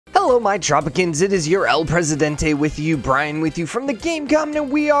Hello, my Tropicans. It is your El Presidente with you, Brian with you from the Game Com, and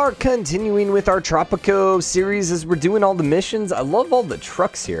we are continuing with our Tropico series as we're doing all the missions. I love all the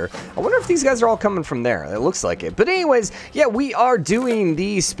trucks here. I wonder if these guys are all coming from there. It looks like it. But anyways, yeah, we are doing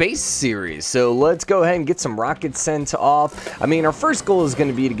the space series. So let's go ahead and get some rockets sent off. I mean, our first goal is going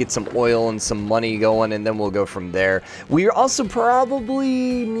to be to get some oil and some money going, and then we'll go from there. We also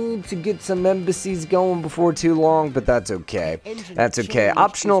probably need to get some embassies going before too long, but that's okay. That's okay.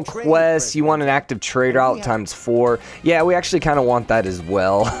 Optional quest, you want an active trade route times 4. Yeah, we actually kind of want that as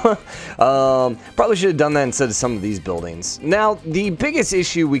well. Probably should have done that instead of some of these buildings. Now, the biggest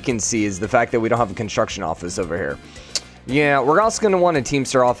issue we can see is the fact that we don't have a construction office over here. Yeah, we're also going to want a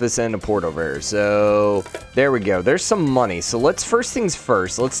Teamster office and a port over here. So, there we go. There's some money. So, let's first things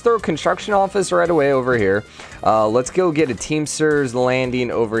first. Let's throw a construction office right away over here. Let's go get a Teamster's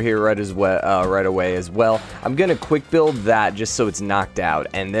landing over here right away as well. I'm going to quick build that just so it's knocked out.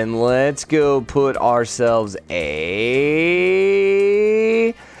 And then let's go put ourselves a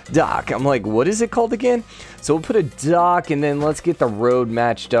dock. I'm like, what is it called again? So we'll put a dock, and then let's get the road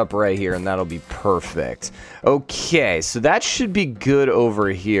matched up right here, and that'll be perfect. Okay, so that should be good over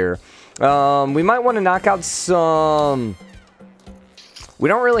here. We might want to knock out some... We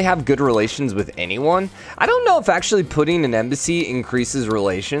don't really have good relations with anyone. I don't know if actually putting an embassy increases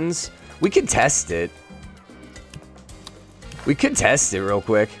relations. We could test it. We could test it real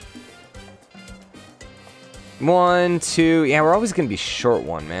quick. 1, 2... Yeah, we're always going to be short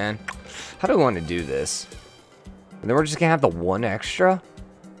one, man. How do I want to do this? And then we're just going to have the 1 extra?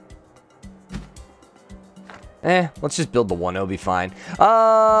 Let's just build the 1. It'll be fine.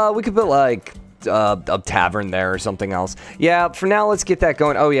 We could put, like, a tavern there or something else. Yeah, for now, let's get that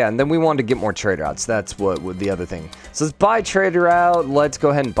going. Oh, yeah, and then we want to get more trade routes. That's what the other thing. So let's buy trader out. Let's go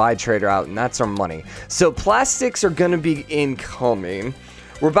ahead and buy trader out, and that's our money. So plastics are going to be incoming.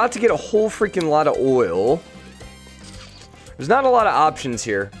 We're about to get a whole freaking lot of oil. There's not a lot of options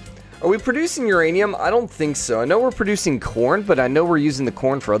here. Are we producing uranium? I don't think so. I know we're producing corn, but I know we're using the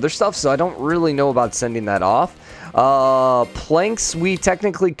corn for other stuff, so I don't really know about sending that off. Planks we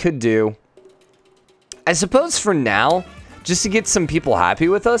technically could do. I suppose for now, just to get some people happy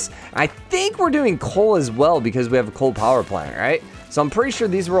with us, I think we're doing coal as well because we have a coal power plant, right? So I'm pretty sure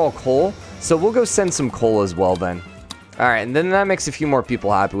these were all coal, so we'll go send some coal as well then. All right, and then that makes a few more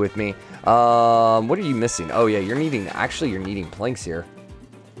people happy with me. What are you missing? Oh, yeah, you're needing planks here.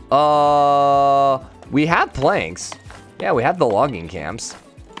 We have planks. Yeah, we have the logging camps.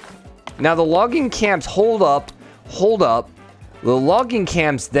 Now, the logging camps, hold up. The logging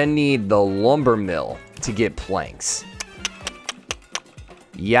camps then need the lumber mill to get planks.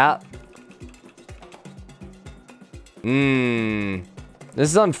 Yeah. This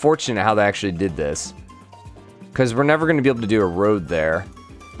is unfortunate how they actually did this. Because we're never going to be able to do a road there.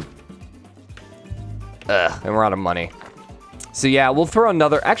 And we're out of money. So yeah, we'll throw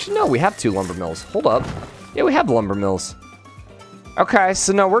another... Actually, no, we have 2 lumber mills. Hold up. Yeah, we have lumber mills. Okay,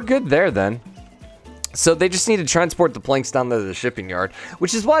 so no, we're good there then. So they just need to transport the planks down to the shipping yard,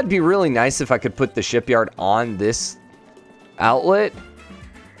 which is why it'd be really nice if I could put the shipyard on this outlet.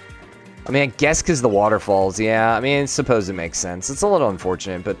 I mean, I guess because the waterfalls. Yeah, I mean, I suppose it makes sense. It's a little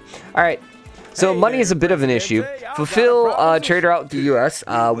unfortunate, but all right. So money is a bit of an issue. Fulfill trader out with the U.S.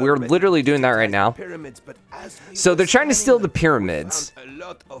 We're literally doing that right now. So they're trying to steal the pyramids.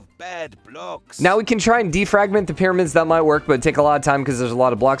 Now we can try and defragment the pyramids. That might work, but it'd take a lot of time because there's a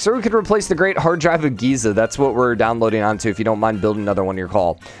lot of blocks. Or we could replace the Great Hard Drive of Giza. That's what we're downloading onto if you don't mind building another one your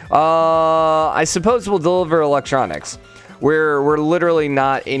call. I suppose we'll deliver electronics. We're literally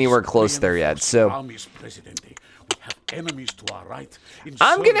not anywhere close there yet. So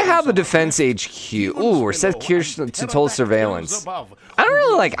I'm gonna have a defense HQ. Ooh, we're set to total surveillance. I don't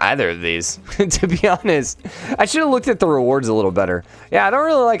really like either of these, to be honest. I should have looked at the rewards a little better. Yeah, I don't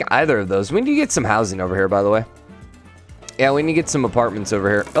really like either of those. We need to get some housing over here, by the way. Yeah, we need to get some apartments over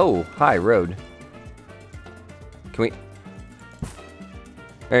here. Oh, hi, road. Can we...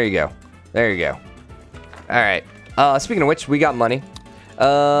 There you go. There you go. All right. Speaking of which, we got money.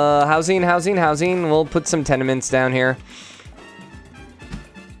 Housing. We'll put some tenements down here.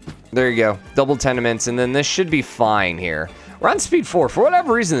 There you go. Double tenements, and then this should be fine here. We're on speed 4. For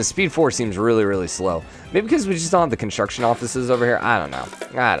whatever reason, the speed 4 seems really, really slow. Maybe because we just don't have the construction offices over here. I don't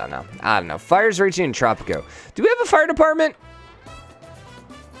know. Fires raging in Tropico. Do we have a fire department?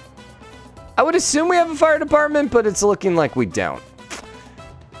 I would assume we have a fire department, but it's looking like we don't.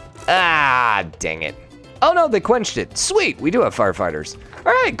 Ah, dang it. Oh, no, they quenched it. Sweet, we do have firefighters.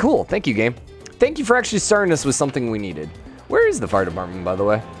 All right, cool. Thank you, game. Thank you for actually starting us with something we needed. Where is the fire department, by the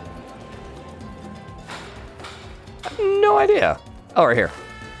way? I have no idea. Oh, right here.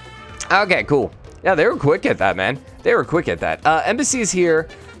 Okay, cool. Yeah, they were quick at that, man. They were quick at that. Embassy is here.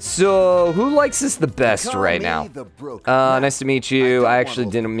 So, who likes us the best right now? Nice to meet you. I actually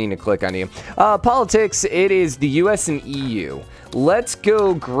didn't mean to click on you. Politics, it is the US and EU. Let's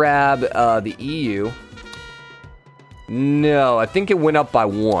go grab the EU. No, I think it went up by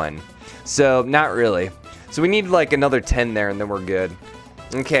 1. So, not really. So, we need like another 10 there and then we're good.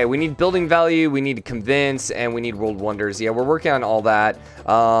 Okay, we need building value, we need to convince, and we need world wonders. Yeah, we're working on all that.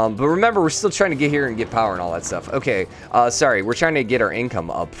 But remember, we're still trying to get here and get power and all that stuff. Okay, sorry, we're trying to get our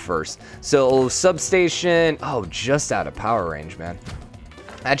income up first. So, substation. Oh, just out of power range, man.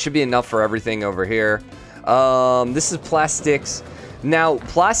 That should be enough for everything over here. This is plastics. Now,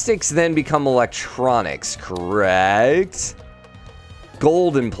 plastics then become electronics, correct?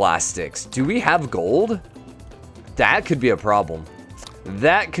 Gold and plastics. Do we have gold? That could be a problem.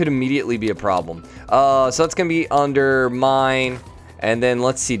 That could immediately be a problem. So that's going to be under mine. And then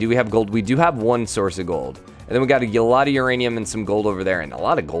let's see. Do we have gold? We do have 1 source of gold. And then we got a lot of uranium and some gold over there. And a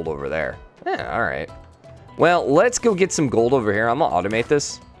lot of gold over there. Yeah, all right. Well, let's go get some gold over here. I'm going to automate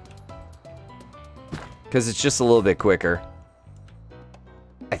this. Because it's just a little bit quicker.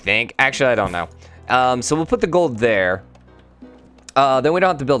 I think. Actually, I don't know. So we'll put the gold there. Then we don't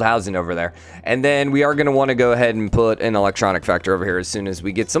have to build housing over there. And then we are going to want to go ahead and put an electronic factory over here as soon as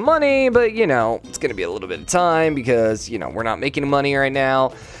we get some money. But, you know, it's going to be a little bit of time because, you know, we're not making money right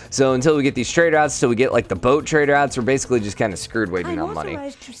now. So until we get these trade routes, till we get, like, the boat trade routes, we're basically just kind of screwed waiting on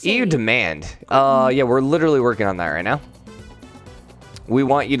money. EU demand. Yeah, we're literally working on that right now. We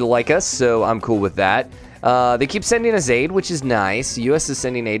want you to like us, so I'm cool with that. They keep sending us aid, which is nice. US is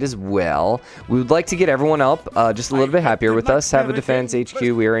sending aid as well. We would like to get everyone up just a little bit happier with us. Have a defense HQ.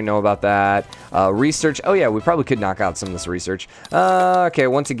 We already know about that. Research. Oh, yeah, we probably could knock out some of this research. Okay,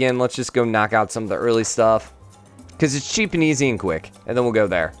 once again, let's just go knock out some of the early stuff because it's cheap and easy and quick. And then we'll go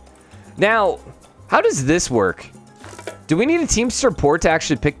there. Now, how does this work? Do we need a Teamster port to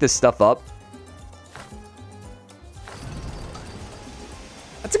actually pick this stuff up?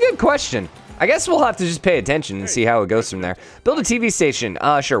 That's a good question. I guess we'll have to just pay attention and see how it goes from there. Build a TV station.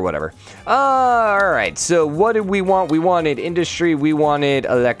 Sure, whatever. All right, so what did we want? We wanted industry. We wanted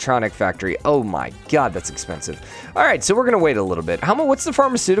electronic factory. Oh my God, that's expensive. All right, so we're going to wait a little bit. What's the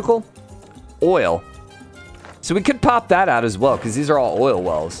pharmaceutical? Oil. So we could pop that out as well because these are all oil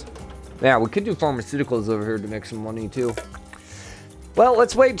wells. Yeah, we could do pharmaceuticals over here to make some money too. Well,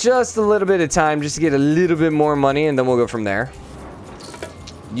 let's wait just a little bit of time just to get a little bit more money and then we'll go from there.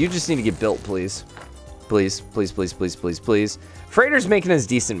 You just need to get built, please. Please, please, please, please, please, please. Freighter's making us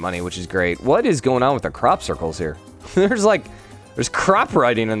decent money, which is great. What is going on with the crop circles here? There's crop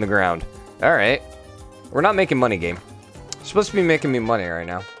writing in the ground. All right. We're not making money, game. You're supposed to be making me money right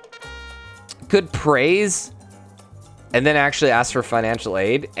now. Could praise and then actually ask for financial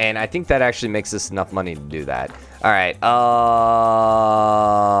aid. And I think that actually makes us enough money to do that. All right.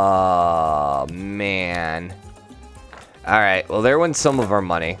 Man. All right, well, there went some of our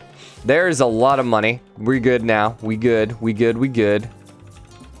money. There's a lot of money. We're good now. We good.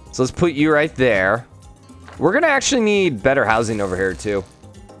 So let's put you right there. We're going to actually need better housing over here, too.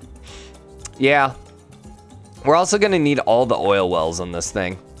 Yeah. We're also going to need all the oil wells on this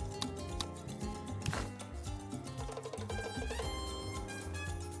thing.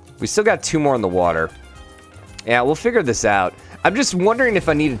 We still got 2 more in the water. Yeah, we'll figure this out. I'm just wondering if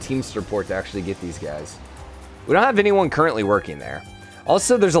I need a Teamster port to actually get these guys. We don't have anyone currently working there.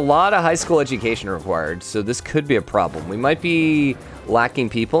 Also, there's a lot of high school education required, so this could be a problem. We might be lacking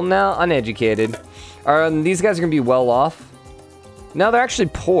people now, uneducated. These guys are going to be well off. No, they're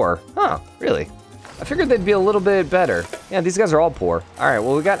actually poor. Huh, really? I figured they'd be a little bit better. Yeah, these guys are all poor. All right,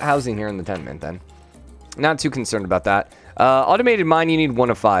 well, we got housing here in the tenement then. Not too concerned about that. Automated mine, you need 1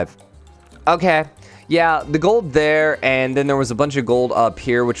 of 5. Okay. Yeah, the gold there, and then there was a bunch of gold up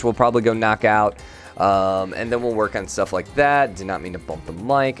here, which we'll probably go knock out. And then we'll work on stuff like that. Did not mean to bump the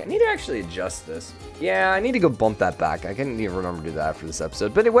mic. I need to actually adjust this. Yeah, I need to go bump that back. I couldn't even remember to do that for this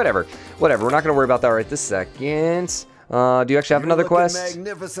episode. But whatever. Whatever. We're not going to worry about that right this second. Do you actually have another quest?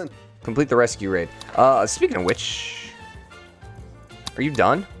 Magnificent. Complete the rescue raid. Speaking of which, are you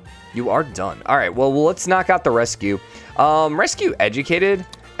done? You are done. All right. Well, let's knock out the rescue. Rescue educated,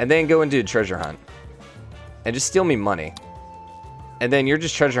 and then go and do a treasure hunt. And just steal me money. And then you're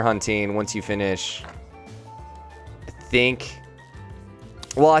just treasure hunting once you finish. I think.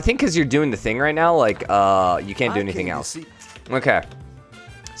 Well, I think because you're doing the thing right now, like, you can't do anything else. Okay.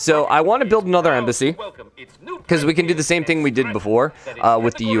 So I want to build another embassy. Because we can do the same thing we did before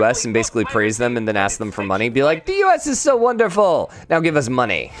with the US and basically praise them and then ask them for money. Be like, the US is so wonderful. Now give us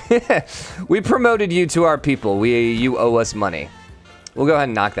money. We promoted you to our people. You owe us money. We'll go ahead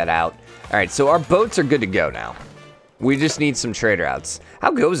and knock that out. right, so our boats are good to go now. We just need some trade routes.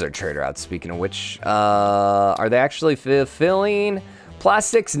 How goes our trade routes, speaking of which? Are they actually fulfilling?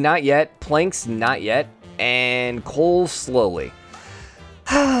 Plastics, not yet. Planks, not yet. And coal, slowly.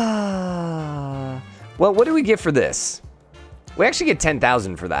 Well, what do we get for this? We actually get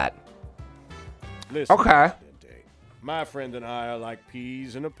 10,000 for that. Listen, okay. My friend and I are like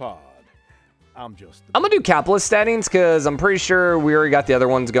peas in a pod. I'm gonna do capitalist settings because I'm pretty sure we already got the other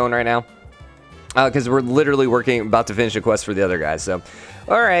ones going right now. Because we're literally about to finish a quest for the other guys. So,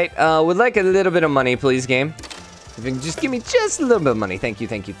 all right. Would like a little bit of money, please, game. If you can just give me just a little bit of money. Thank you,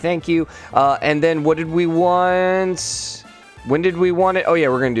 thank you, thank you. And then what did we want? When did we want it? Oh, yeah,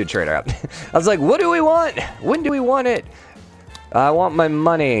 we're going to do a trade route. I was like, what do we want? When do we want it? I want my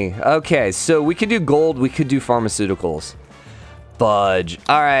money. Okay, so we could do gold. We could do pharmaceuticals. Fudge.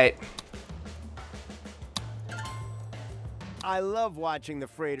 All right. I love watching the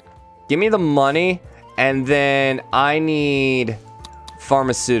freighter. Give me the money, and then I need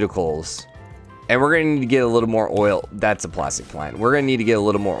pharmaceuticals. And we're going to need to get a little more oil. That's a plastic plant. We're going to need to get a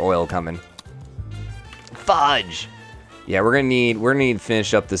little more oil coming. Fudge. Yeah, we're going to need to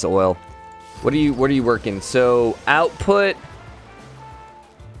finish up this oil. What are you working? So, output.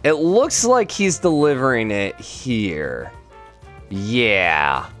 It looks like he's delivering it here.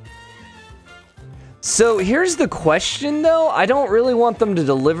 Yeah. So here's the question, though. I don't really want them to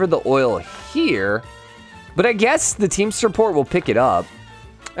deliver the oil here, but I guess the Teamster port will pick it up.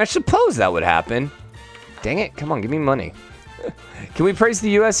 I suppose that would happen. Dang it. Come on, give me money. Can we praise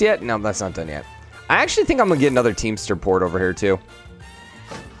the US yet? No, that's not done yet. I actually think I'm going to get another Teamster port over here, too.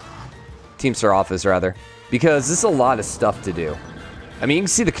 Teamster office, rather. Because this is a lot of stuff to do. I mean, you can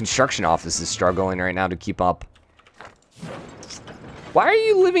see the construction office is struggling right now to keep up. Why are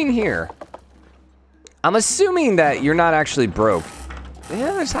you living here? I'm assuming that you're not actually broke.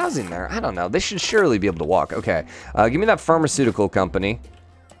 Yeah, there's housing there. I don't know. They should surely be able to walk. Okay. Give me that pharmaceutical company.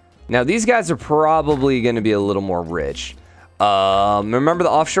 Now, these guys are probably going to be a little more rich. Remember, the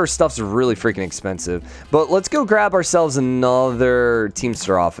offshore stuff's really freaking expensive. But let's go grab ourselves another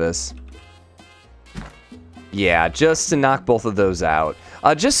Teamster office. Yeah, just to knock both of those out.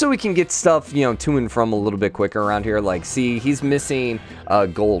 Just so we can get stuff, you know, to and from a little bit quicker around here. Like, see, he's missing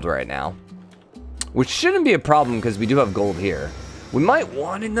gold right now. Which shouldn't be a problem because we do have gold here. We might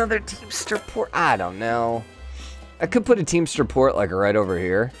want another Teamster port. I don't know. I could put a Teamster port like right over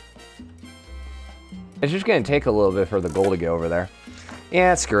here. It's just going to take a little bit for the gold to get over there.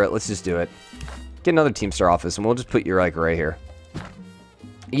 Yeah, screw it. Let's just do it. Get another Teamster office and we'll just put you like right here.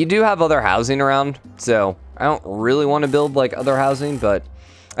 You do have other housing around, so I don't really want to build like other housing, but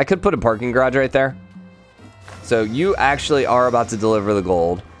I could put a parking garage right there. So you actually are about to deliver the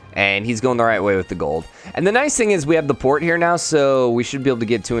gold. And he's going the right way with the gold. And the nice thing is we have the port here now, so we should be able to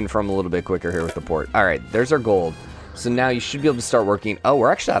get to and from a little bit quicker here with the port. All right, there's our gold. So now you should be able to start working. Oh,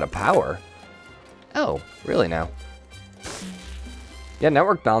 we're actually out of power. Oh, really now? Yeah,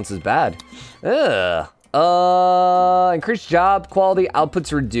 network balance is bad. Ugh. Increased job quality,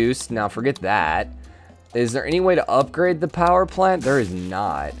 output's reduced. Now, forget that. Is there any way to upgrade the power plant? There is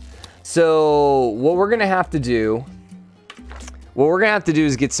not. So, what we're going to have to do... What we're going to have to do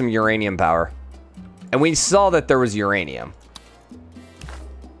is get some uranium power. And we saw that there was uranium.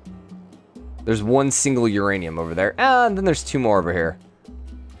 There's one single uranium over there. And then there's two more over here.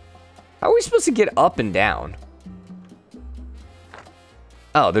 How are we supposed to get up and down?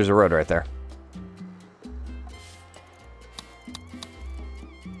 Oh, there's a road right there.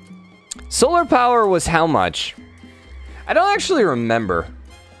 Solar power was how much? I don't actually remember.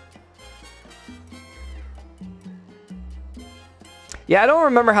 Yeah, I don't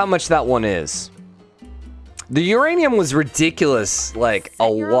remember how much that one is. The uranium was ridiculous, like a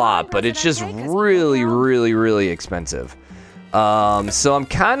lot, but it's just really, really, really expensive. So I'm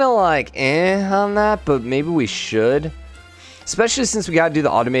kind of like, on that, but maybe we should. Especially since we gotta do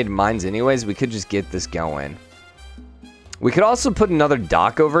the automated mines anyways, we could just get this going. We could also put another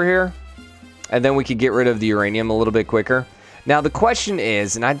dock over here, and then we could get rid of the uranium a little bit quicker. Now the question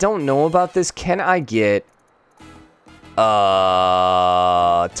is, and I don't know about this, can I get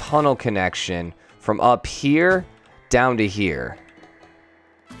tunnel connection from up here down to here?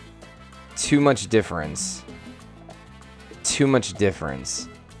 Too much difference. Too much difference.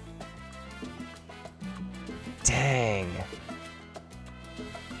 Dang.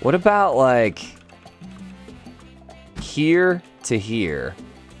 What about like here to here?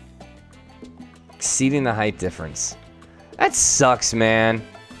 Exceeding the height difference. That sucks, man.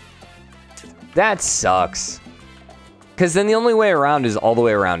 That sucks. Because then the only way around is all the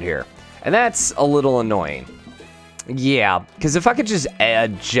way around here. And that's a little annoying. Yeah, because if I could just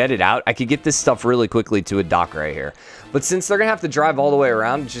jet it out, I could get this stuff really quickly to a dock right here. But since they're going to have to drive all the way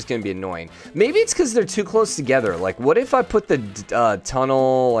around, it's just going to be annoying. Maybe it's because they're too close together. Like, what if I put the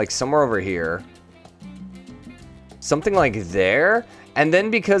tunnel, like, somewhere over here? Something like there? And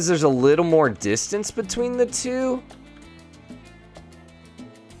then because there's a little more distance between the two?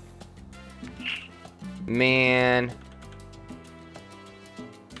 Man,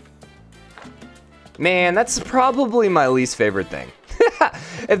 that's probably my least favorite thing.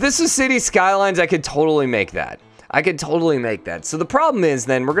 If this was City Skylines, I could totally make that. So the problem is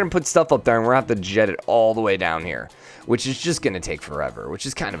then we're going to put stuff up there and we're going to have to jet it all the way down here, which is just going to take forever, which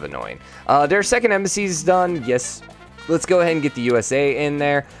is kind of annoying. Their second embassy is done. Yes. Let's go ahead and get the USA in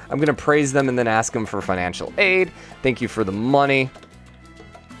there. I'm going to praise them and then ask them for financial aid. Thank you for the money.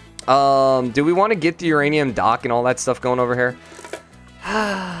 Do we want to get the uranium dock and all that stuff going over here?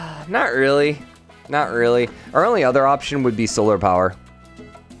 Not really. Not really. Our only other option would be solar power.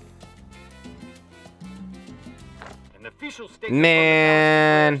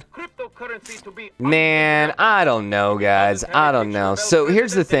 Man, I don't know, guys. I don't know. So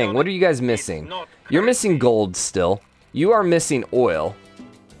here's the thing. What are you guys missing? You're missing gold still. You are missing oil.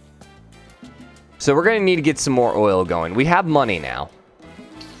 So we're going to need to get some more oil going. We have money now.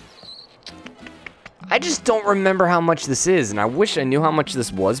 I just don't remember how much this is, and I wish I knew how much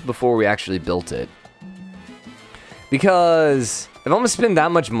this was before we actually built it. Because if I'm going to spend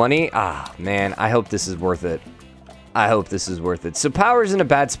that much money, man, I hope this is worth it. I hope this is worth it. So power's in a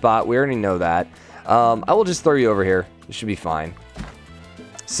bad spot. We already know that. I will just throw you over here. It should be fine.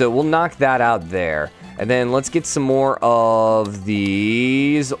 So we'll knock that out there. And then let's get some more of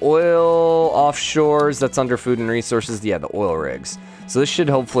these oil offshores. That's under food and resources. Yeah, the oil rigs. So this should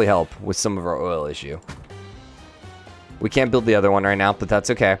hopefully help with some of our oil issue. We can't build the other one right now, but that's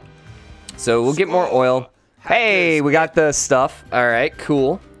okay. So we'll get more oil. Hey, we got the stuff. All right,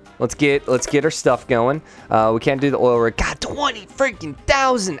 cool. Let's get our stuff going. We can't do the oil rig. God, 20 freaking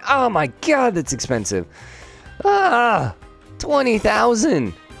thousand. Oh my God, that's expensive.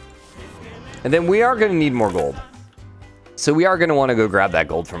 20,000. And then we are going to need more gold. So we are going to want to go grab that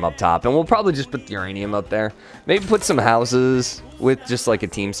gold from up top. And we'll probably just put the uranium up there. Maybe put some houses with just like a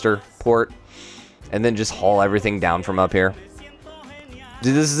Teamster port. And then just haul everything down from up here.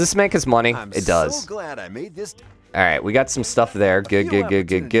 Does this make us money? It does. So glad I made this. All right, we got some stuff there.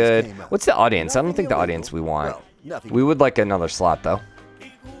 Good. What's the audience? I don't think the audience we want. We would like another slot, though.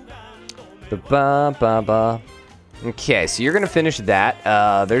 Okay, so you're going to finish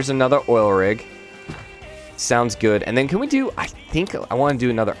that. There's another oil rig. Sounds good. And then can we do... I think I want to do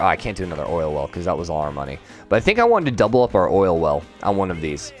another... Oh, I can't do another oil well because that was all our money. But I think I wanted to double up our oil well on one of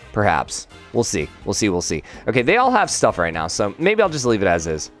these. Perhaps. We'll see. We'll see. Okay, they all have stuff right now, so maybe I'll just leave it as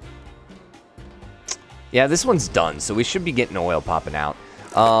is. Yeah, this one's done, so we should be getting oil popping out.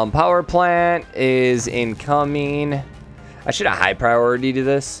 Power plant is incoming. I should have high priority to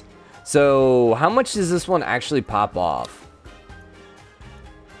this. So, how much does this one actually pop off?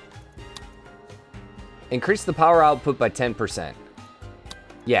 Increase the power output by 10%.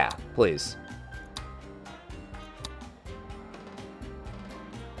 Yeah, please.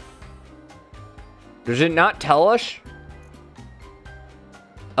 Does it not tell us?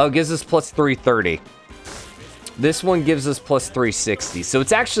 Oh, it gives us plus 330. This one gives us plus 360. So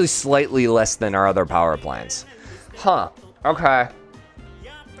it's actually slightly less than our other power plants. Huh. Okay.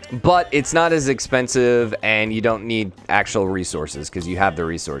 But it's not as expensive and you don't need actual resources because you have the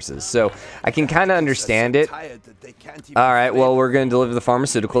resources. So I can kind of understand it. All right, well, we're going to deliver the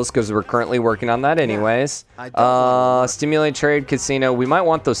pharmaceuticals because we're currently working on that anyways. Stimulate trade, casino. We might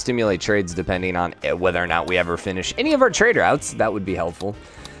want those stimulate trades depending on whether or not we ever finish any of our trade routes. That would be helpful.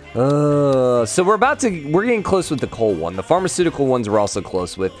 So we're getting close with the coal one. The pharmaceutical ones we're also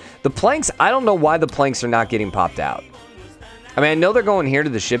close with. The planks, I don't know why the planks are not getting popped out. I mean, I know they're going here to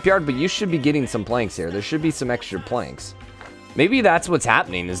the shipyard, but you should be getting some planks here. There should be some extra planks. Maybe that's what's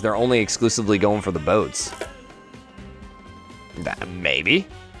happening, is they're only exclusively going for the boats. Maybe.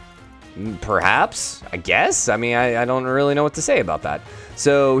 Perhaps. I guess. I mean, I don't really know what to say about that.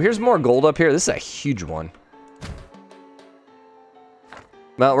 So, here's more gold up here. This is a huge one.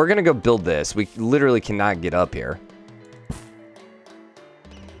 Well, we're going to go build this. We literally cannot get up here.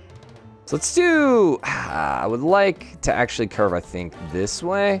 So let's do... I would like to actually curve, I think, this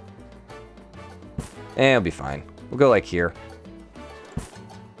way. And it'll be fine. We'll go like here.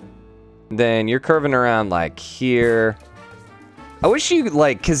 Then you're curving around like here. I wish you,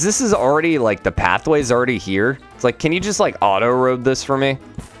 like, because this is already, like, the pathway's already here. It's like, can you just, like, auto-road this for me?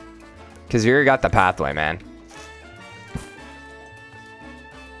 Because you already got the pathway, man.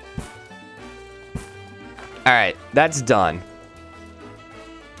 Alright, That's done.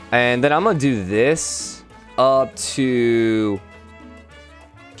 And then I'm gonna do this up to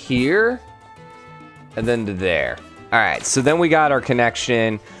here and then to there. All right, so then we got our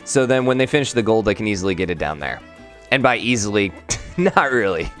connection. So then when they finish the gold, they can easily get it down there. And by easily, not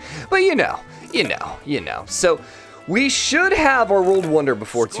really, but you know. So we should have our world wonder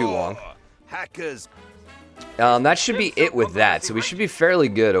before too long. Hackers. That should be it with that. So we should be fairly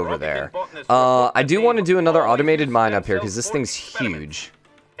good over there. I do want to do another automated mine up here because this thing's huge.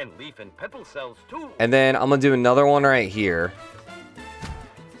 And then I'm gonna do another one right here.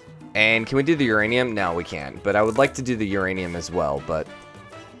 And can we do the uranium? No, we can't. But I would like to do the uranium as well, but...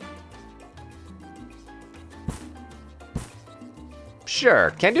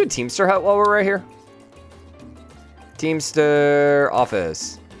 Sure. Can I do a Teamster hut while we're right here? Teamster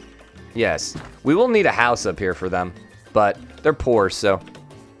office. Yes. We will need a house up here for them. But they're poor, so...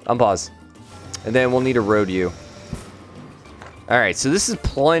 Unpause. And then we'll need a road U. Alright, so this is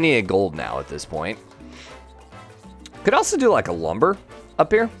plenty of gold now at this point. Could also do like a lumber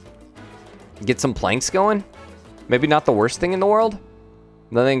up here. Get some planks going. Maybe not the worst thing in the world.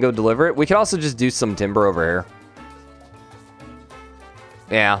 Then they can go deliver it. We could also just do some timber over here.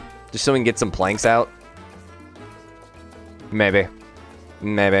 Yeah, just so we can get some planks out. Maybe.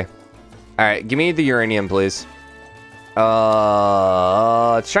 Maybe. Alright, give me the uranium, please.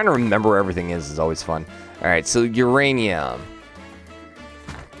 Trying to remember where everything is always fun. Alright, so uranium.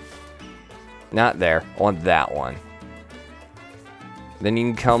 Not there. I want that one. Then you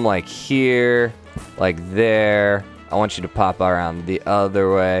can come like here, like there. I want you to pop around the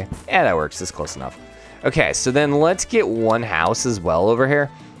other way. Yeah, that works. That's close enough. Okay, so then let's get one house as well over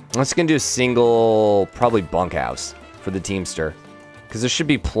here. Let's gonna do a single, probably bunkhouse for the Teamster. Because there should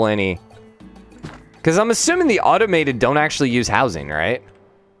be plenty. Because I'm assuming the automated don't actually use housing, right?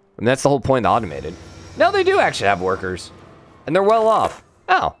 And that's the whole point of the automated. No, they do actually have workers. And they're well off.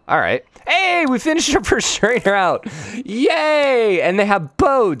 Oh, all right. Hey, we finished our first trainer out. Yay! And they have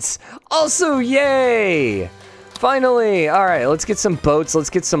boats. Also, yay! Finally. All right, let's get some boats. Let's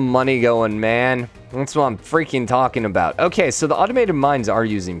get some money going, man. That's what I'm freaking talking about. Okay, so the automated mines are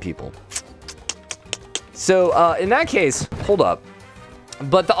using people. So, in that case, hold up.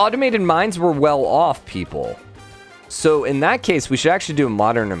 But the automated mines were well off people. So, in that case, we should actually do a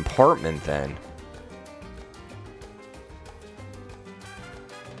modern apartment then.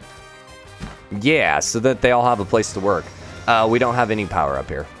 Yeah, so that they all have a place to work. We don't have any power up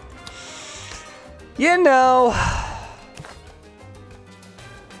here. You know.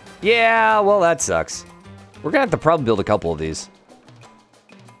 Yeah, well, that sucks. We're gonna have to probably build a couple of these.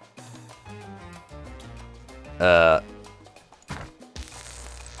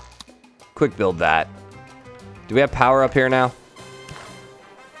 Quick build that. Do we have power up here now?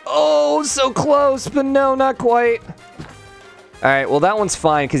 Oh, so close, but no, not quite. All right, well, that one's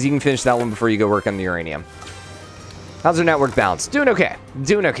fine because you can finish that one before you go work on the uranium. How's our network balance? Doing okay.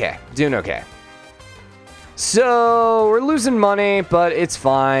 Doing okay. Doing okay. So, we're losing money, but it's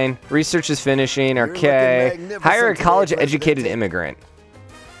fine. Research is finishing. Okay. Hire a college-educated immigrant.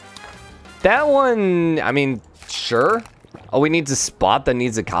 That one, I mean, sure. All we need is a spot that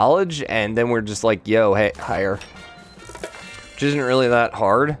needs a college, and then we're just like, yo, hey, hire. Which isn't really that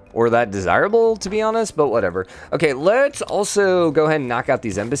hard or that desirable, to be honest, but whatever. Okay, let's also go ahead and knock out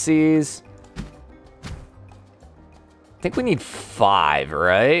these embassies. I think we need 5,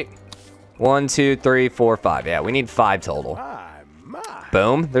 right? 1, 2, 3, 4, 5. Yeah, we need 5 total.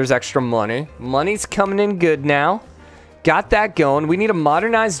 Boom, there's extra money. Money's coming in good now. Got that going. We need a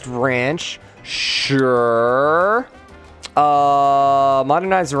modernized ranch. Sure.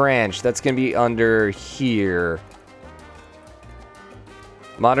 Modernized ranch. That's gonna be under here.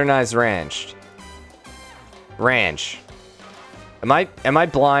 Modernized ranch. Ranch. Am I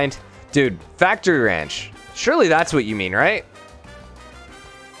blind? Dude, factory ranch. Surely that's what you mean, right?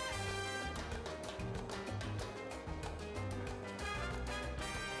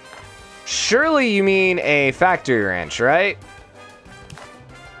 Surely you mean a factory ranch, right?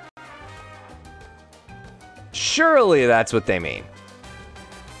 Surely that's what they mean.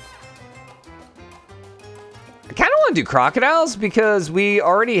 I kind of want to do crocodiles because we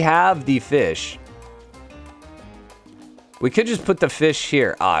already have the fish. We could just put the fish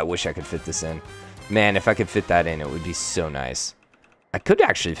here. Ah, I wish I could fit this in. Man, if I could fit that in, it would be so nice. I could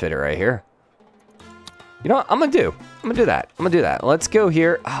actually fit it right here. You know what? I'm gonna do that. Let's go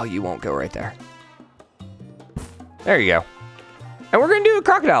here. Oh, you won't go right there. There you go. And we're gonna do a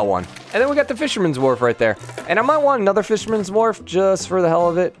crocodile one. And then we got the fisherman's wharf right there. And I might want another fisherman's wharf just for the hell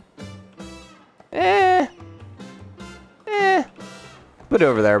of it. Put put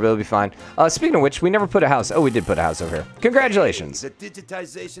it over there, but it'll be fine. Speaking of which, we never put a house. Oh, we did put a house over here. Congratulations.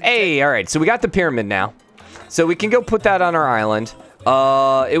 Hey, all right. So we got the pyramid now. So we can go put that on our island.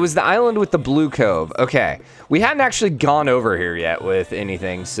 It was the island with the blue cove. Okay. We hadn't actually gone over here yet with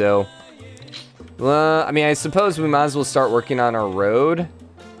anything, so... I mean, I suppose we might as well start working on our road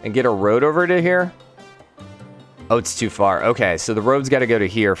and get a road over to here. Oh, it's too far. Okay, so the road's got to go to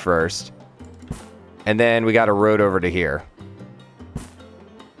here first. And then we got a road over to here.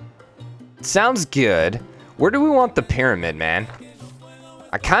 Sounds good. Where do we want the pyramid, man?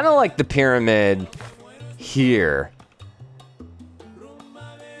 I kind of like the pyramid here.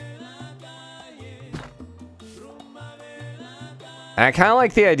 And I kind of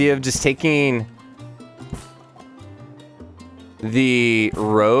like the idea of just taking the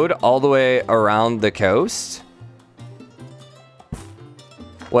road all the way around the coast.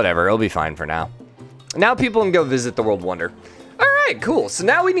 Whatever, it'll be fine for now. Now people can go visit the World Wonder. All right, cool. So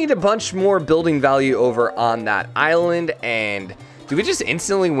now we need a bunch more building value over on that island. And do we just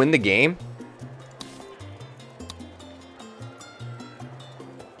instantly win the game?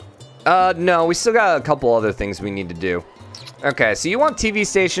 No, we still got a couple other things we need to do. Okay, so you want TV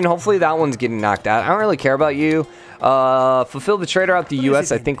station. Hopefully that one's getting knocked out. I don't really care about you. Fulfill the trader out the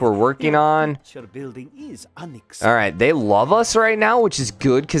U.S. I think we're working on. All right, they love us right now, which is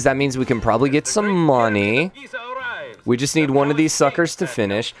good because that means we can probably get some money. We just need one of these suckers to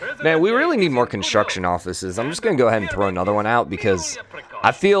finish. Man, we really need more construction offices. I'm just going to go ahead and throw another one out because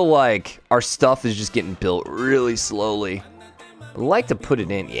I feel like our stuff is just getting built really slowly. I'd like to put it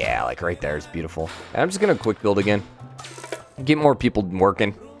in. Yeah, like right there is beautiful. And I'm just going to quick build again. Get more people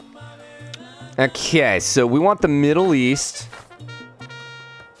working. Okay, so we want the Middle East.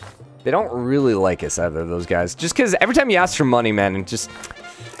 They don't really like us either, those guys. Just because every time you ask for money, man,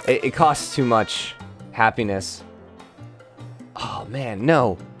 it costs too much happiness. Oh, man,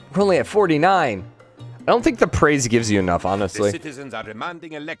 no. We're only at 49. I don't think the praise gives you enough, honestly. The citizens are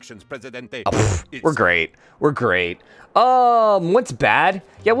demanding elections, Presidente. Oh, we're great. We're great. What's bad?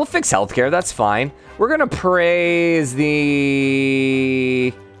 Yeah, we'll fix healthcare. That's fine. We're gonna praise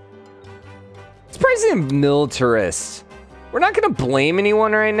the... Let's praise the militarist. We're not gonna blame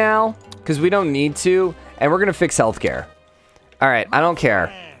anyone right now because we don't need to, and we're gonna fix healthcare. All right, I don't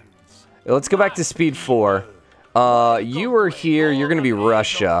care. Let's go back to speed 4. You were here. You're gonna be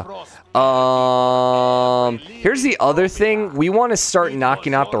Russia. Here's the other thing. We want to start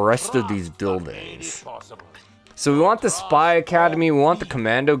knocking out the rest of these buildings. So we want the Spy Academy. We want the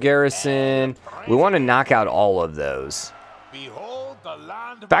Commando Garrison. We want to knock out all of those.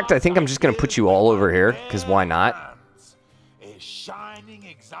 In fact, I think I'm just going to put you all over here, because why not?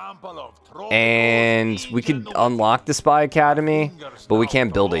 And we could unlock the Spy Academy, but we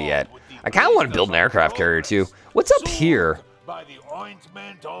can't build it yet. I kind of want to build an aircraft carrier, too. What's up here?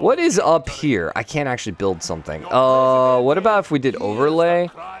 What is up here? I can't actually build something. What about if we did overlay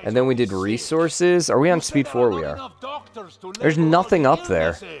and then we did resources? Are we on speed 4? We are. There's nothing up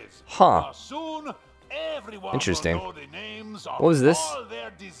there. Huh. Interesting. What was this?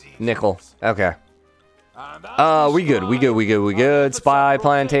 Nickel. Okay. We good. We good. We good. We good. Spy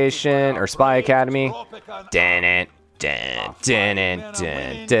plantation or Spy Academy. Damn it.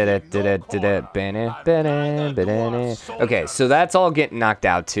 Okay, so that's all getting knocked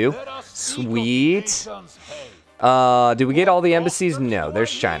out too. Sweet. Did we get all the embassies? No, there's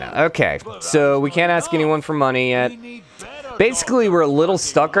China. Okay, so we can't ask anyone for money yet. Basically, we're a little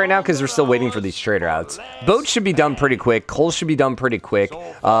stuck right now because we're still waiting for these trader routes. Boats should be done pretty quick. Coal should be done pretty quick.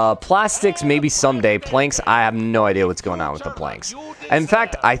 Plastics, maybe someday. Planks, I have no idea what's going on with the planks. In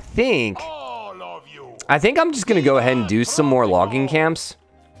fact, I think I'm just going to go ahead and do some more logging camps.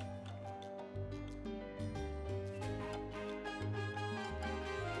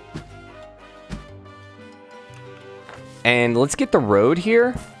 And let's get the road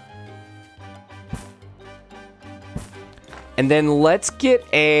here. And then let's get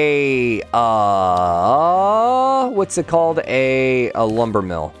a, what's it called? A lumber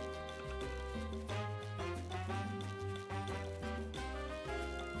mill.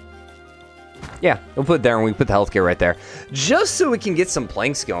 Yeah, we'll put it there and we put the healthcare right there. Just so we can get some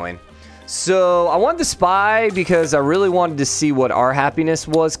planks going. So I wanted to spy because I really wanted to see what our happiness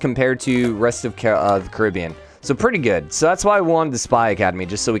was compared to rest of the Caribbean. So pretty good. So that's why I wanted the Spy Academy,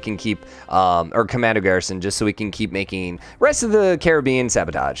 just so we can keep, or Commando Garrison, just so we can keep making rest of the Caribbean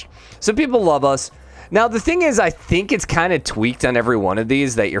sabotaged. So people love us. Now, the thing is, I think it's kind of tweaked on every one of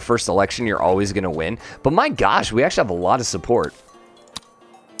these that your first election, you're always going to win. But my gosh, we actually have a lot of support.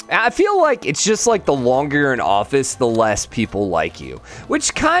 I feel like it's just like the longer you're in office, the less people like you,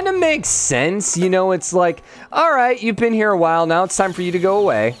 which kind of makes sense. You know, it's like, all right, you've been here a while. Now it's time for you to go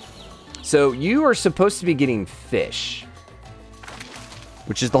away. So you are supposed to be getting fish,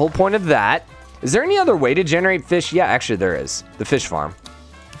 which is the whole point of that. Is there any other way to generate fish? Yeah, actually there is. The fish farm.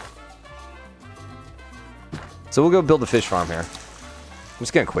 So we'll go build the fish farm here. I'm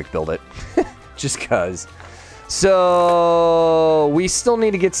just going to quick build it. Just because. So we still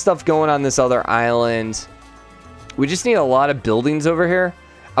need to get stuff going on this other island. We just need a lot of buildings over here.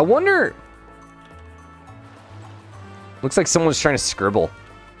 I wonder. Looks like someone's trying to scribble.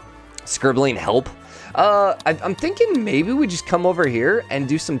 Scribbling help. I'm thinking maybe we just come over here and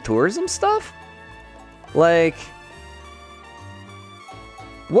do some tourism stuff. Like,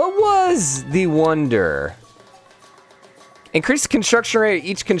 what was the wonder? Increase construction rate.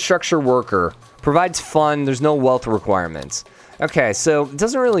 Each construction worker provides fun. There's no wealth requirements. Okay, so it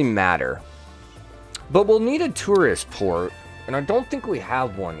doesn't really matter. But we'll need a tourist port, and I don't think we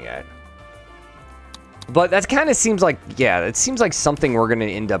have one yet. But that kind of seems like, yeah, it seems like something we're going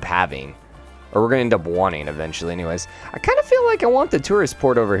to end up having. Or we're going to end up wanting eventually anyways. I kind of feel like I want the tourist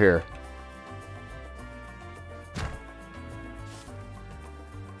port over here.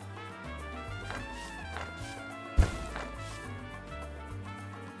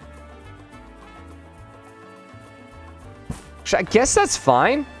 I guess that's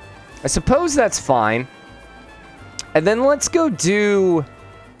fine. I suppose that's fine. And then let's go do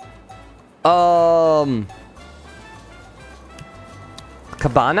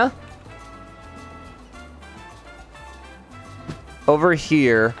cabana over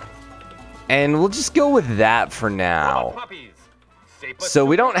here, and we'll just go with that for now. So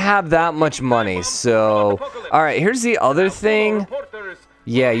we don't have that much money. So all right, here's the other thing.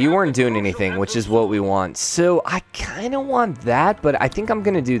 Yeah, you weren't doing anything, which is what we want. So I kind of want that, but I think I'm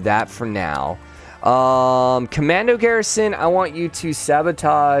going to do that for now. Commando garrison, I want you to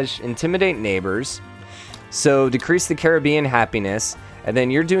sabotage, intimidate neighbors. So decrease the Caribbean happiness. And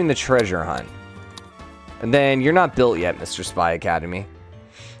then you're doing the treasure hunt. And then you're not built yet, Mr. Spy Academy.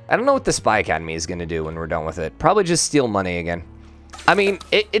 I don't know what the Spy Academy is going to do when we're done with it. Probably just steal money again. I mean,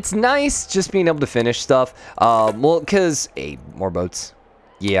 it's nice just being able to finish stuff. Well, because, hey, more boats.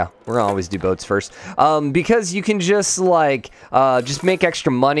 Yeah, we're gonna always do boats first. Because you can just like just make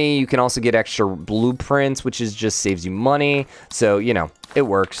extra money. You can also get extra blueprints, which is just saves you money. So you know it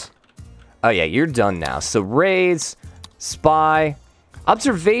works. Oh yeah, you're done now. So raids, spy,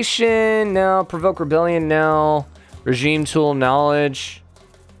 observation, no. Provoke rebellion, no. Regime tool, knowledge,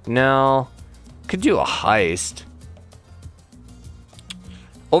 no. Could do a heist.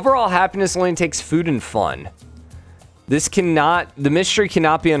 Overall happiness only takes food and fun. This cannot, the mystery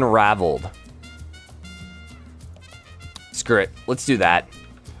cannot be unraveled. Screw it. Let's do that.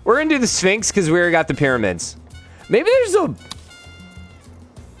 We're gonna do the Sphinx because we already got the pyramids. Maybe there's a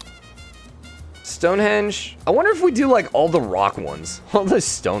Stonehenge. I wonder if we do like all the rock ones, all the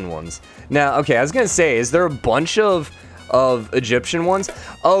stone ones. Now, okay, I was gonna say, is there a bunch of Egyptian ones?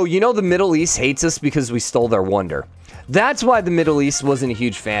 Oh, you know the Middle East hates us because we stole their wonder. That's why the Middle East wasn't a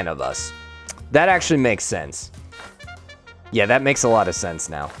huge fan of us. That actually makes sense. Yeah, that makes a lot of sense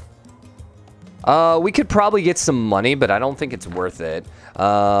now. We could probably get some money, but I don't think it's worth it.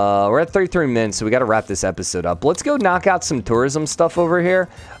 We're at 33 minutes, so we got to wrap this episode up. Let's go knock out some tourism stuff over here.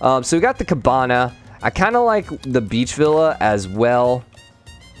 So we got the cabana. I kind of like the beach villa as well,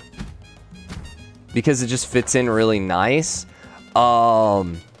 because it just fits in really nice.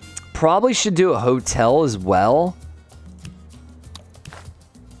 Probably should do a hotel as well.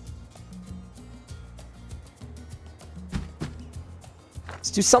 Let's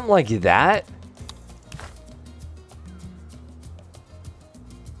do something like that.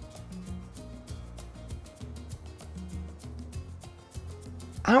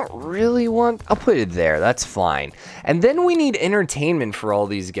 I don't really want... I'll put it there. That's fine. And then we need entertainment for all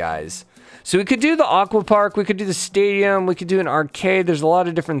these guys. So we could do the aqua park. We could do the stadium. We could do an arcade. There's a lot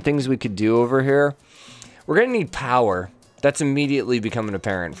of different things we could do over here. We're going to need power. That's immediately becoming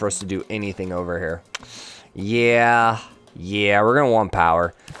apparent for us to do anything over here. Yeah, we're going to want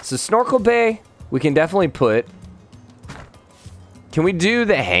power. So snorkel bay, we can definitely put. Can we do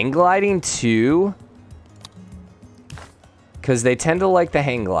the hang gliding too? Because they tend to like the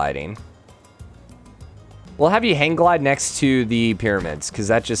hang gliding. We'll have you hang glide next to the pyramids, because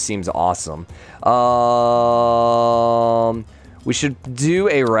that just seems awesome. We should do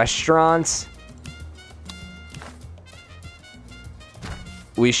a restaurant.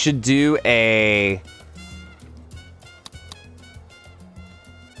 We should do a...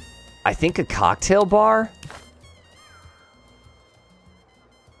 I think a cocktail bar.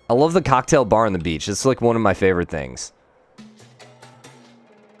 I love the cocktail bar on the beach. It's like one of my favorite things.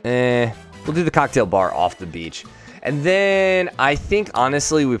 We'll do the cocktail bar off the beach. And then I think,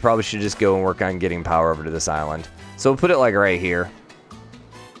 honestly, we probably should just go and work on getting power over to this island. So we'll put it like right here.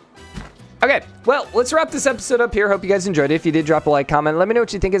 Okay, well, let's wrap this episode up here. Hope you guys enjoyed it. If you did, drop a like, comment. Let me know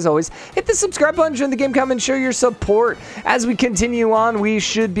what you think. As always, hit the subscribe button, join the game, comment, show your support. As we continue on, we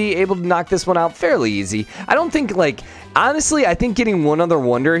should be able to knock this one out fairly easy. I don't think, like, honestly, I think getting one other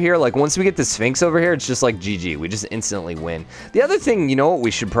wonder here, like, once we get the Sphinx over here, it's just like GG. We just instantly win. The other thing, you know what we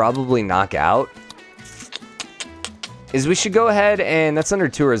should probably knock out? Is we should go ahead and, that's under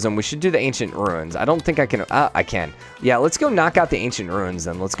tourism, we should do the ancient ruins. I don't think I can, I can. Yeah, let's go knock out the ancient ruins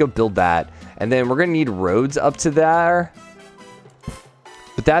then. Let's go build that. And then we're gonna need roads up to there.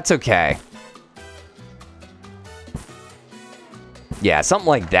 But that's okay. Yeah, something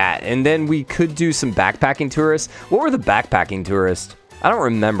like that. And then we could do some backpacking tourists. What were the backpacking tourists? I don't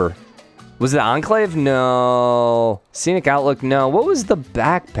remember. Was it Enclave? No. Scenic Outlook? No. What was the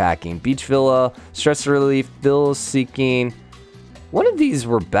backpacking? Beach Villa, stress relief, thrill seeking. One of these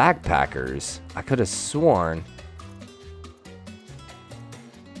were backpackers. I could have sworn.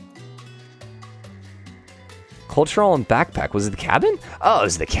 Cultural and backpack. Was it the cabin? Oh, it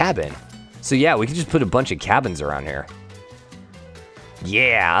was the cabin. So yeah, we could just put a bunch of cabins around here.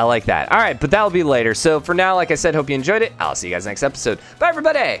 Yeah, I like that. All right, but that'll be later. So for now, like I said, hope you enjoyed it. I'll see you guys next episode. Bye,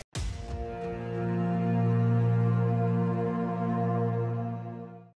 everybody.